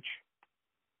easy to reach.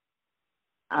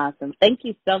 Awesome. Thank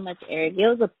you so much, Erik. It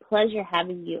was a pleasure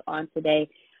having you on today.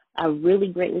 I really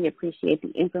greatly appreciate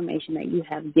the information that you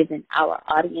have given our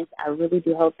audience. I really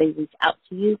do hope they reach out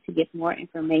to you to get more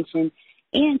information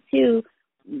and to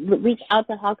reach out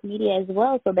to Hawk Media as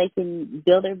well, so they can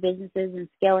build their businesses and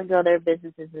scale and grow their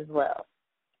businesses as well.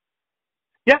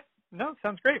 Yeah. No,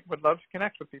 sounds great. Would love to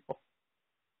connect with people.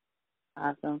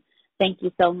 Awesome. Thank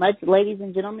you so much. Ladies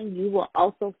and gentlemen, you will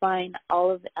also find all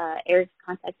of Erik's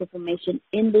contact information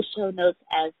in the show notes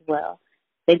as well.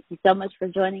 Thank you so much for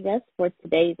joining us for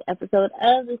today's episode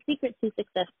of the Secret to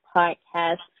Success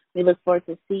podcast. We look forward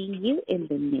to seeing you in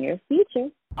the near future.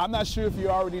 I'm not sure if you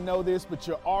already know this, but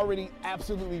you're already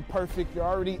absolutely perfect. You're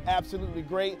already absolutely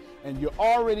great, and you're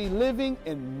already living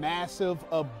in massive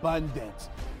abundance.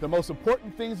 The most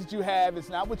important things that you have is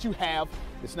not what you have,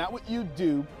 it's not what you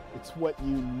do, it's what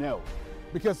you know.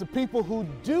 Because the people who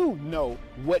do know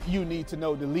what you need to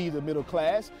know to lead the middle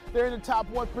class, they're in the top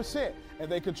 1%,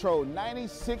 and they control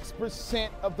 96%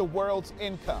 of the world's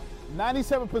income.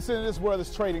 97% of this world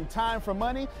is trading time for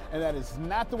money, and that is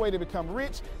not the way to become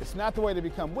rich, it's not the way to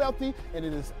become wealthy, and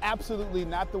it is absolutely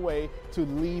not the way to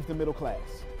leave the middle class.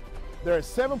 There are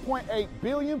 7.8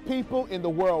 billion people in the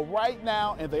world right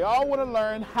now, and they all want to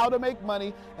learn how to make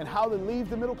money and how to leave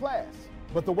the middle class.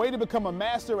 But the way to become a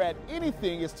master at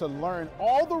anything is to learn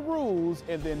all the rules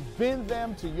and then bend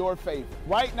them to your favor.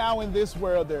 Right now in this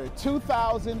world, there are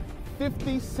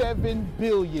 2,057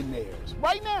 billionaires.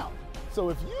 Right now. So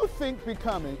if you think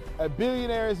becoming a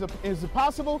billionaire is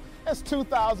impossible, that's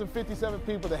 2,057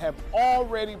 people that have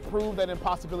already proved that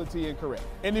impossibility incorrect.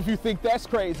 And if you think that's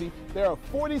crazy, there are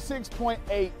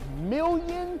 46.8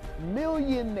 million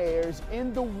millionaires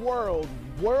in the world,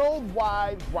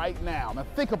 worldwide right now. Now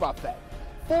think about that.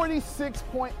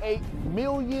 46.8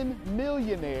 million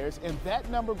millionaires, and that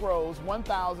number grows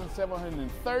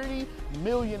 1,730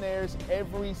 millionaires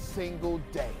every single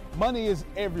day. Money is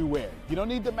everywhere. You don't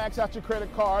need to max out your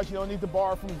credit cards. You don't need to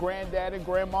borrow from granddad and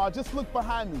grandma. Just look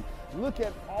behind me. Look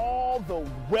at all the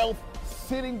wealth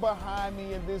sitting behind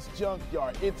me in this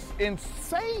junkyard. It's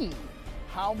insane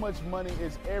how much money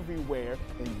is everywhere,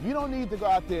 and you don't need to go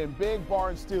out there and beg, borrow,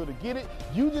 and steal to get it.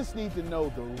 You just need to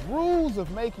know the rules of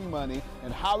making money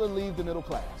and how to leave the middle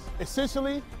class.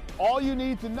 Essentially, all you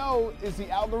need to know is the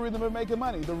algorithm of making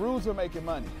money, the rules of making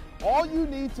money. All you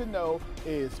need to know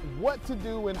is what to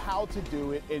do and how to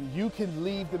do it, and you can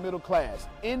leave the middle class.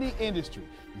 Any industry,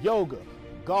 yoga,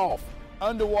 golf,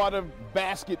 underwater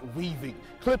basket weaving,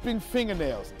 clipping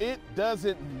fingernails, it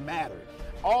doesn't matter.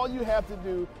 All you have to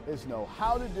do is know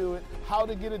how to do it, how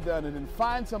to get it done, and then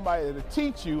find somebody to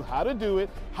teach you how to do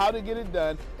it, how to get it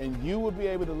done, and you will be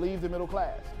able to leave the middle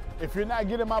class. If you're not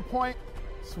getting my point,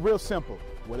 it's real simple.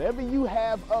 Whatever you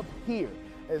have up here,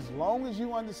 as long as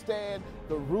you understand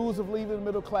the rules of leaving the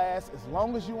middle class, as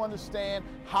long as you understand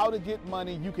how to get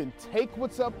money, you can take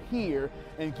what's up here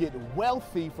and get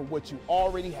wealthy from what you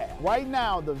already have. Right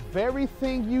now, the very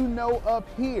thing you know up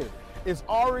here is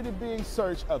already being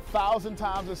searched 1,000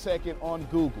 times a second on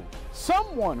Google.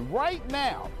 Someone right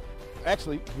now,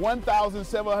 actually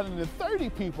 1,730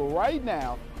 people right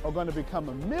now, are going to become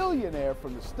a millionaire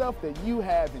from the stuff that you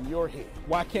have in your head.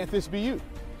 Why can't this be you?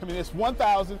 I mean, it's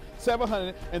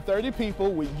 1,730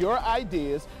 people with your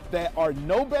ideas that are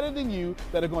no better than you,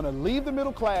 that are going to leave the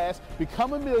middle class,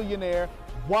 become a millionaire.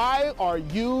 Why are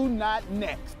you not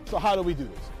next? So how do we do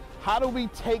this? How do we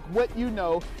take what you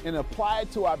know and apply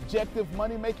it to objective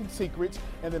money-making secrets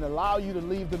and then allow you to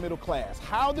leave the middle class?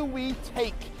 How do we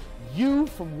take you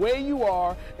from where you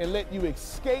are and let you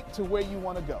escape to where you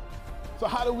want to go? So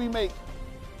how do we make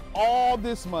all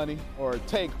this money, or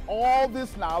take all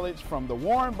this knowledge from the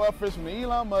Warren Buffetts, from the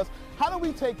Elon Musk? How do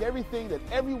we take everything that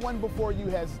everyone before you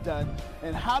has done,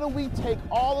 and how do we take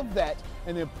all of that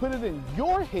and then put it in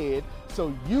your head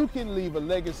so you can leave a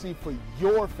legacy for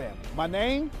your family? My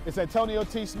name is Antonio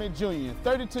T. Smith Jr.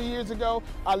 32 years ago,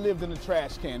 I lived in a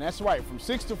trash can. That's right, from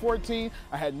 6 to 14,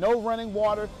 I had no running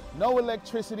water, no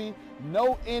electricity,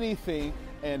 no anything,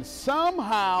 and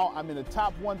somehow I'm in the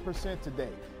top 1%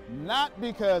 today. Not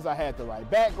because I had the right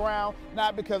background,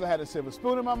 not because I had a silver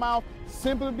spoon in my mouth,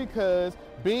 simply because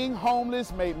being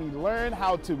homeless made me learn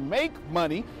how to make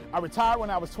money. I retired when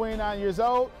I was 29 years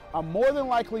old. I'm more than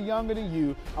likely younger than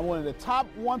you. I'm one of the top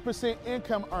 1%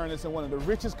 income earners in one of the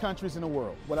richest countries in the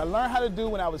world. What I learned how to do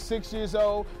when I was 6 years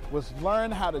old was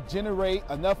learn how to generate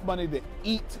enough money to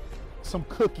eat some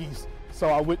cookies so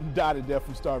I wouldn't die to death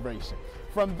from starvation.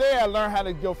 From there, I learned how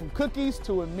to go from cookies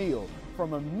to a meal.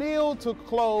 From a meal to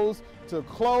clothes to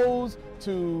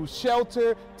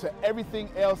shelter to everything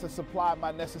else that supplied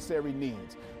my necessary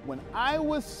needs. When I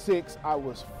was 6, I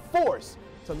was forced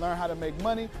to learn how to make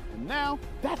money, and now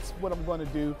that's what I'm going to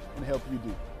do and help you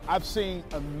do. I've seen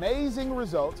amazing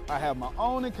results. I have my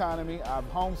own economy, I've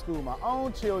homeschooled my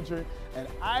own children, and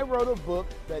I wrote a book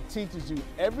that teaches you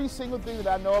every single thing that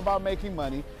I know about making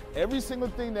money, every single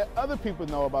thing that other people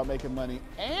know about making money,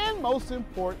 and most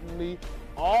importantly,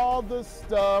 all the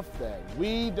stuff that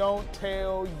we don't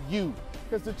tell you.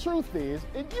 Because the truth is,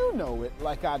 and you know it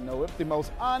like I know it, the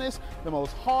most honest, the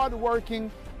most hardworking,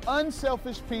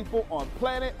 unselfish people on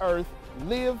planet Earth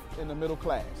live in the middle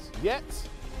class. Yet,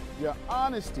 your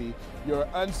honesty, your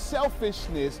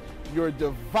unselfishness, your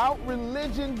devout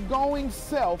religion-going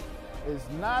self is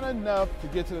not enough to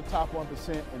get to the top 1%,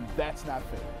 and that's not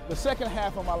fair. The second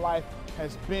half of my life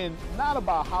has been not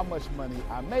about how much money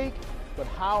I make, but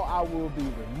how I will be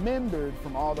remembered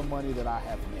from all the money that I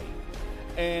have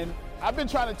made. And I've been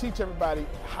trying to teach everybody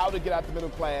how to get out the middle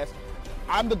class.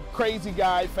 I'm the crazy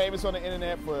guy, famous on the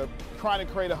internet for trying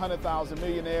to create 100,000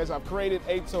 millionaires. I've created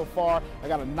 8 so far. I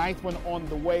got a 9th one on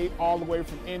the way, all the way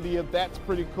from India. That's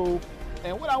pretty cool.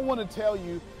 And what I want to tell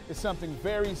you is something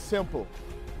very simple.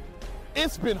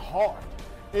 It's been hard.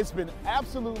 It's been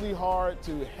absolutely hard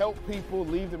to help people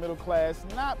leave the middle class,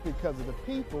 not because of the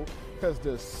people, because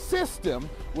the system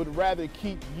would rather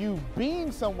keep you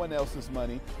being someone else's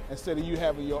money instead of you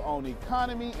having your own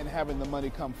economy and having the money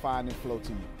come find and flow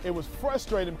to you. It was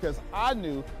frustrating because I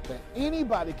knew that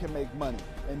anybody can make money.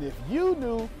 And if you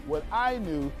knew what I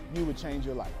knew, you would change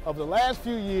your life. Over the last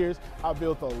few years, I've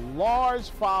built a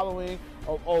large following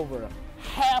of over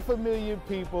 500,000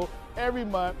 people every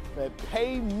month that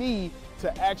pay me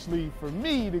for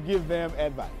me to give them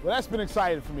advice. Well, that's been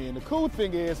exciting for me. And the cool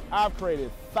thing is I've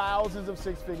created thousands of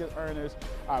six-figure earners.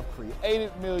 I've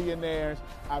created millionaires.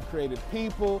 I've created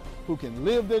people who can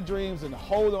live their dreams and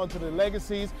hold on to their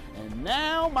legacies. And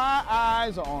now my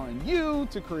eyes are on you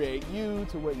to create you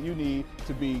to what you need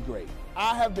to be great.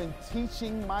 I have been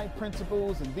teaching my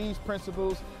principles and these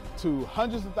principles to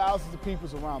hundreds of thousands of people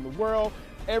around the world,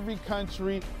 every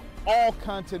country, all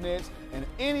continents, and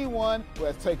anyone who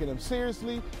has taken them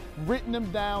seriously, written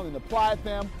them down, and applied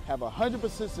them have a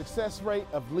 100% success rate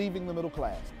of leaving the middle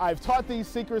class. I've taught these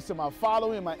secrets to my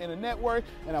following and my inner network,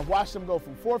 and I've watched them go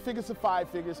from 4 figures to 5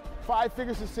 figures, 5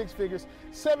 figures to 6 figures,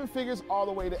 7 figures, all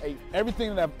the way to 8.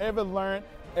 Everything that I've ever learned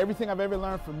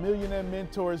from millionaire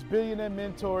mentors, billionaire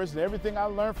mentors, and everything I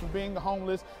learned from being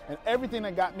homeless, and everything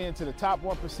that got me into the top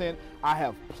 1%, I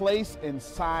have placed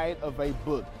inside of a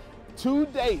book. To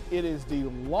date, it is the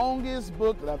longest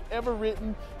book that I've ever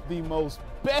written, the most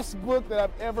best book that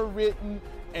I've ever written,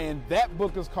 and that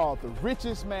book is called The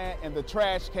Richest Man in the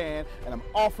Trash Can, and I'm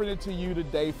offering it to you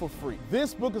today for free.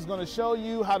 This book is going to show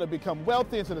you how to become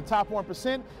wealthy into the top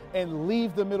 1% and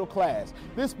leave the middle class.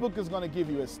 This book is going to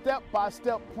give you a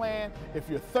step-by-step plan if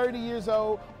you're 30 years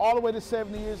old, all the way to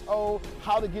 70 years old,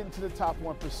 how to get into the top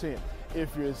 1%.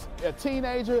 If you're a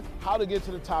teenager, how to get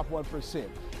to the top 1%.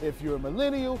 If you're a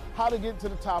millennial, how to get to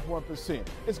the top 1%.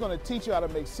 It's going to teach you how to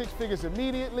make 6 figures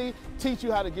immediately, teach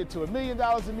you how to get to $1 million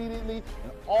immediately,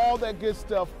 and all that good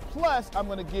stuff. Plus, I'm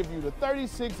going to give you the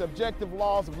 36 objective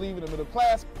laws of leaving the middle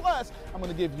class. Plus, I'm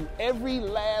going to give you every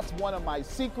last one of my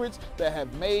secrets that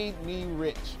have made me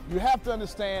rich. You have to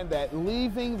understand that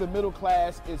leaving the middle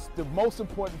class is the most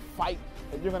important fight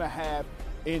that you're going to have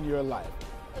in your life.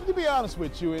 And to be honest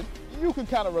with you, and you can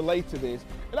kind of relate to this,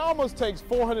 it almost takes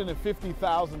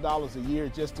 $450,000 a year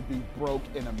just to be broke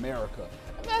in America.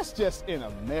 And that's just in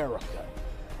America.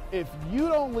 If you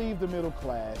don't leave the middle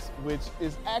class, which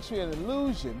is actually an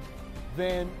illusion,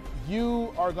 then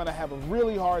you are going to have a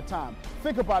really hard time.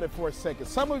 Think about it for a second.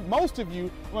 Most of you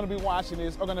are going to be watching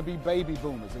this are going to be baby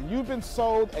boomers, and you've been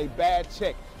sold a bad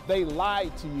check. They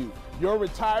lied to you. Your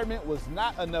retirement was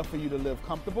not enough for you to live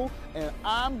comfortable, and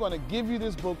I'm going to give you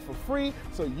this book for free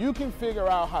so you can figure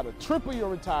out how to triple your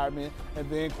retirement and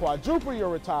then quadruple your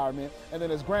retirement, and then,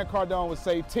 as Grant Cardone would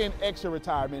say, 10x your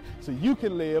retirement so you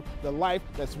can live the life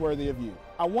that's worthy of you.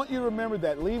 I want you to remember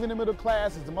that leaving the middle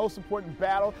class is the most important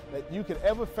battle that you could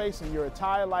ever face in your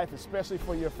entire life, especially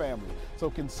for your family. So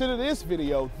consider this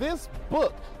video, this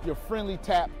book, your friendly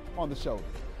tap on the shoulder.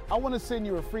 I want to send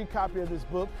you a free copy of this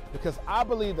book because I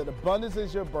believe that abundance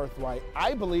is your birthright.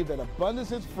 I believe that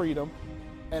abundance is freedom,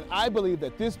 and I believe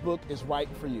that this book is right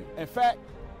for you. In fact,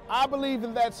 I believe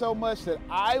in that so much that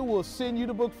I will send you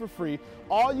the book for free.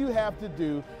 All you have to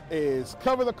do is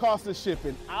cover the cost of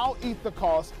shipping. I'll eat the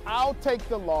cost. I'll take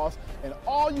the loss. And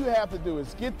all you have to do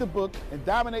is get the book and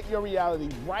dominate your reality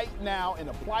right now and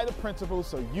apply the principles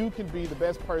so you can be the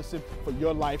best person for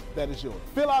your life that is yours.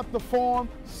 Fill out the form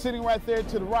sitting right there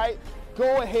to the right.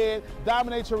 Go ahead,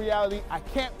 dominate your reality. I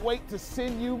can't wait to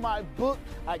send you my book.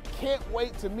 I can't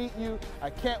wait to meet you. I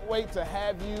can't wait to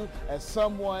have you as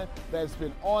someone that's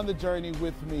been on the journey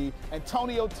with me.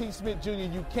 Antonio T. Smith Jr.,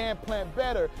 you can plan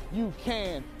better. You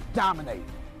can dominate.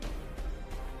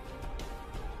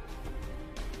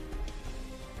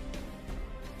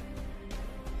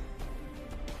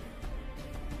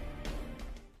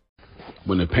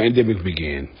 When the pandemic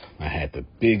began, I had the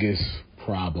biggest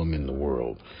problem in the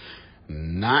world.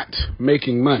 Not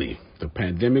making money. The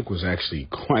pandemic was actually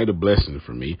quite a blessing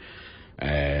for me,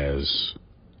 as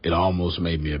it almost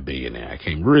made me a billionaire. I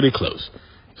came really close.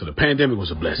 So the pandemic was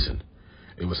a blessing.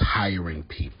 It was hiring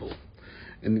people.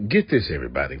 And get this,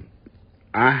 everybody.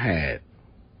 I had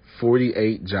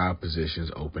 48 job positions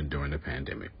open during the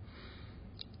pandemic.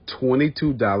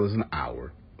 $22 an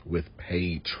hour with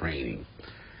paid training.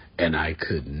 And I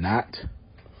could not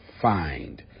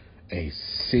find a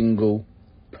single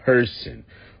person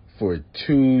for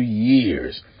 2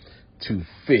 years to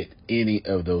fit any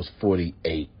of those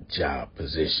 48 job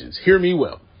positions. Hear me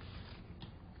well.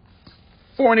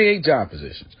 48 job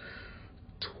positions,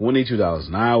 $22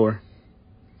 an hour,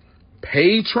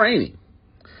 paid training,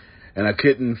 and I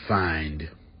couldn't find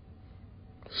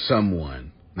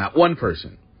someone, not one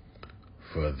person,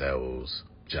 for those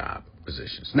job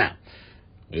positions. Now,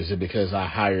 is it because I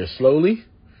hire slowly?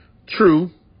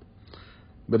 True,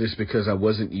 but it's because I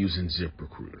wasn't using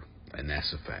ZipRecruiter, and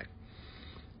that's a fact.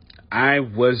 I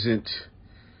wasn't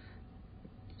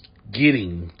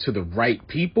getting to the right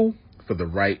people for the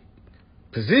right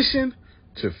position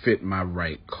to fit my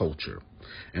right culture.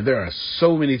 And there are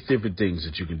so many different things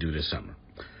that you can do this summer.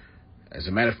 As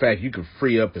a matter of fact, you can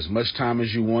free up as much time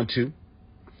as you want to.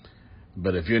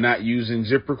 But if you're not using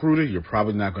ZipRecruiter, you're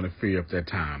probably not going to free up that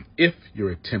time if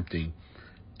you're attempting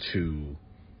to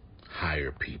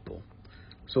hire people.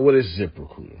 So what is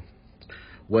ZipRecruiter?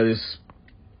 What is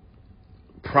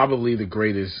probably the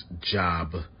greatest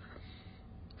job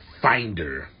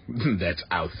finder that's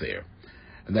out there.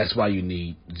 And that's why you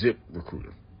need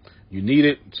ZipRecruiter. You need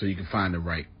it so you can find the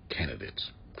right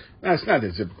candidates. Now, it's not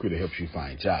that ZipRecruiter helps you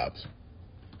find jobs.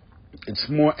 It's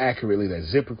more accurately that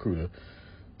ZipRecruiter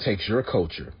takes your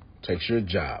culture, takes your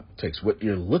job, takes what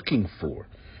you're looking for,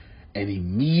 and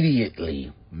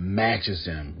immediately matches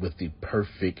them with the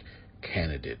perfect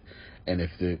candidate. And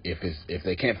if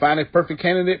they can't find a perfect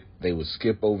candidate, they will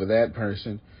skip over that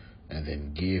person and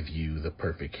then give you the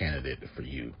perfect candidate for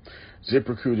you.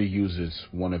 ZipRecruiter uses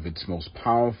one of its most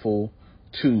powerful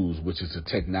tools, which is the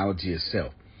technology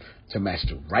itself, to match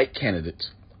the right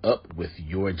candidates up with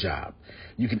your job.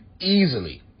 You can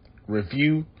easily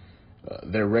review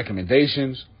their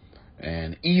recommendations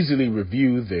and easily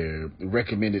review their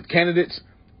recommended candidates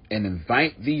and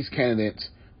invite these candidates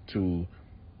to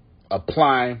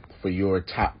apply for your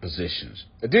top positions.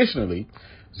 Additionally,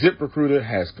 ZipRecruiter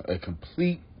has a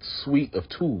complete suite of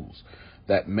tools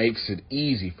that makes it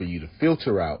easy for you to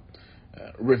filter out,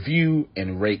 review,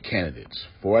 and rate candidates.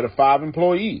 4 out of 5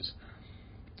 employees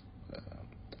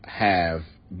have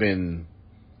been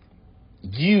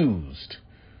used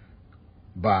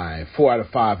by 4 out of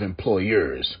 5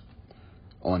 employers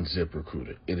on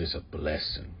ZipRecruiter. It is a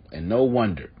blessing. And no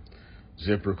wonder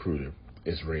ZipRecruiter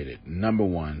is rated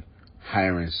 #1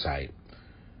 hiring site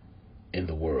in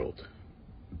the world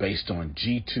based on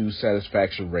G2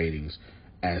 satisfaction ratings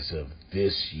as of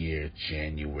this year,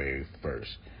 January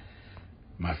 1st.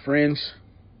 My friends,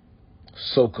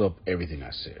 soak up everything I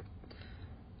said.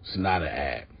 It's not an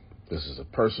ad. This is a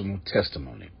personal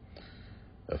testimony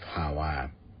of how I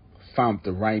found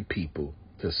the right people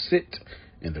to sit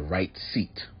in the right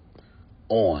seat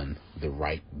on the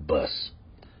right bus.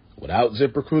 Without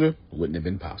ZipRecruiter, it wouldn't have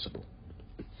been possible.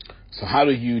 So how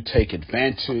do you take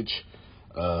advantage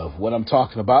of what I'm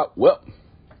talking about? Well,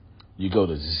 you go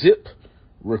to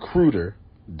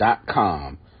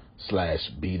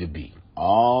ZipRecruiter.com/B2B.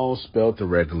 All spelled the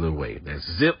regular way. That's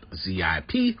Zip,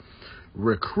 Z-I-P,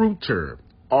 Recruiter,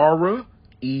 Aura,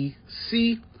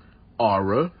 E-C,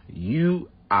 Aura, U-I-T-E-R.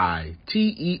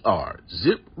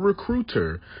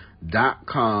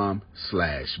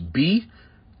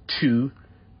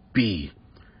 ZipRecruiter.com/B2B.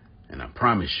 And I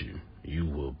promise you, you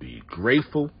will be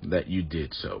grateful that you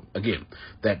did so. Again,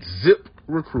 that's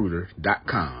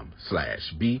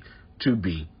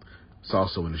ZipRecruiter.com/B2B. It's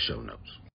also in the show notes.